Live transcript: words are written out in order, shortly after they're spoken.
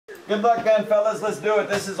Good luck then, fellas. Let's do it.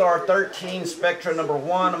 This is our 13 Spectra number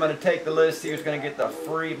 1. I'm going to take the list. See who's going to get the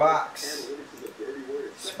free box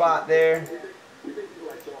spot there.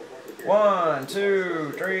 1,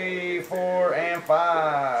 2, 3, 4, and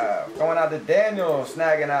 5. Going out to Daniel,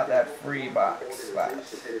 snagging out that free box spot.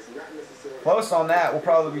 Close on that. We'll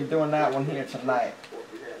probably be doing that one here tonight.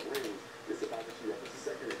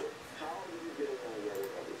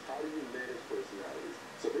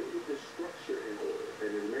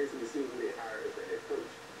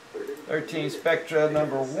 "13 Spectra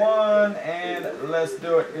number 1, and let's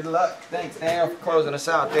do it. Good luck. Thanks, Daniel, for closing us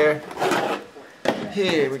out there.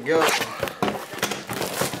 Here we go.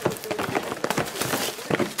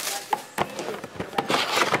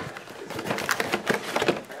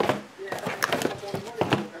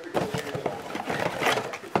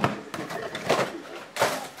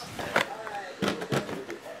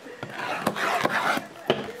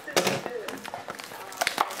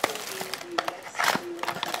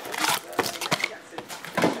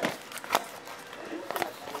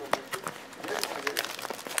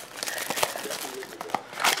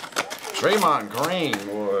 Draymond Green,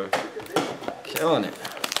 boy, killing it.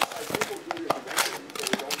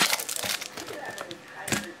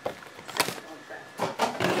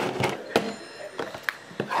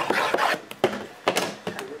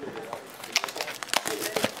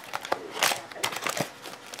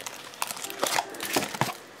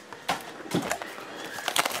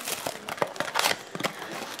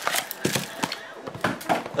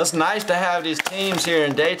 It's nice to have these teams here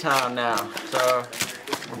in daytime now, so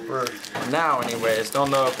for now anyways. Don't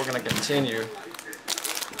know if we're going to continue.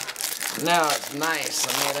 Now it's nice.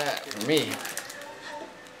 I made that for me.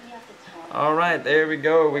 Alright, there we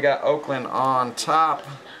go. We got Oakland on top.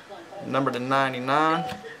 Number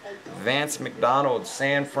 /99. Vance McDonald,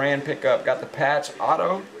 San Fran pickup. Got the patch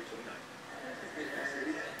auto.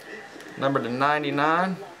 Number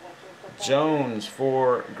 /99. Jones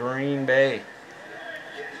for Green Bay.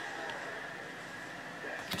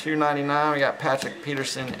 $2.99, we got Patrick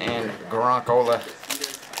Peterson and Gronkola.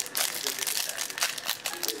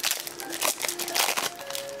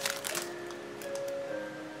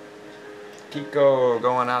 Kiko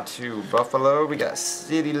going out to Buffalo. We got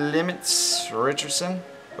City Limits, Richardson.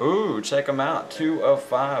 Ooh, check them out. 2 of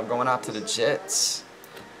 5 going out to the Jets.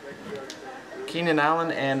 Keenan Allen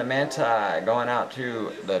and Manti going out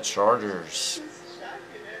to the Chargers.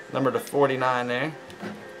 Number /49 there.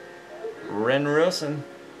 Ren Wilson,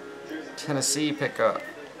 Tennessee pickup.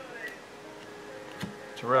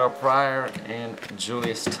 Terrell Pryor and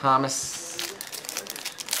Julius Thomas.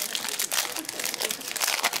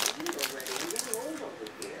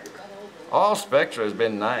 All Spectra has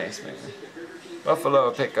been nice, man.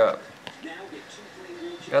 Buffalo pickup.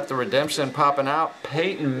 Got the redemption popping out.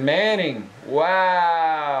 Peyton Manning.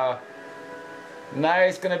 Wow.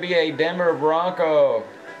 Nice. Gonna be a Denver Bronco.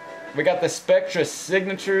 We got the Spectra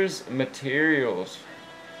Signatures Materials.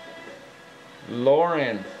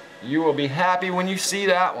 Lauren, you will be happy when you see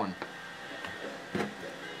that one.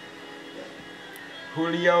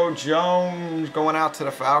 Julio Jones going out to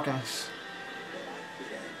the Falcons.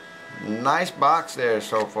 Nice box there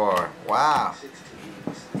so far. Wow.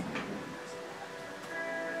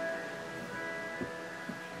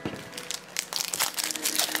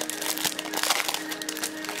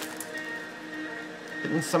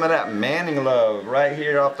 Getting some of that Manning love right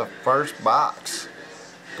here off the first box.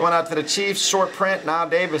 Going out to the Chiefs, short print, Now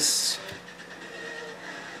Davis.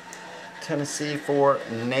 Tennessee for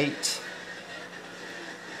Nate.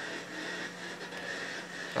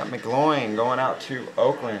 Got McGloin going out to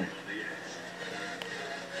Oakland.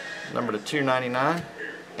 Number /299.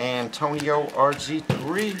 Antonio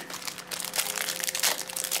RG3.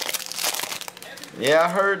 Yeah, I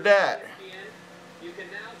heard that.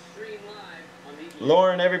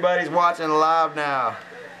 Lauren, everybody's watching live now.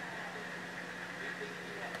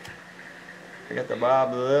 I got the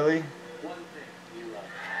Bob Lilly.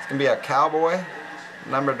 It's going to be a Cowboy.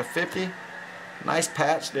 Number /50. Nice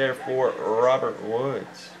patch there for Robert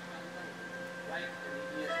Woods.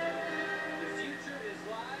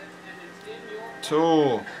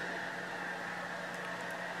 Tool.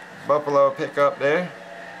 Buffalo pickup there.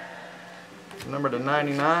 Number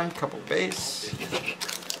 /99. Couple base.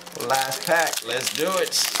 Last pack. Let's do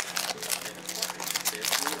it.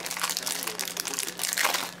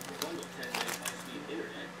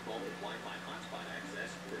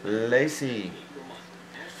 Lacey.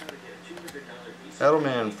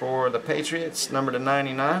 Edelman for the Patriots, number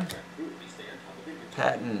 /99.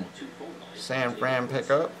 Patton, San Fran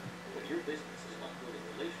pickup.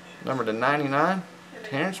 Number /99.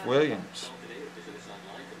 Terrence Williams.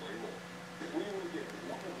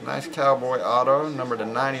 Nice cowboy auto, number to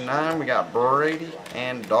 99. We got Brady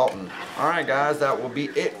and Dalton. Alright guys, that will be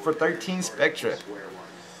it for 13 Spectra.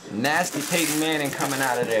 Nasty Peyton Manning coming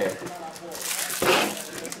out of there.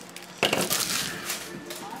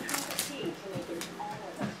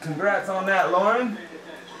 Congrats on that, Lauren.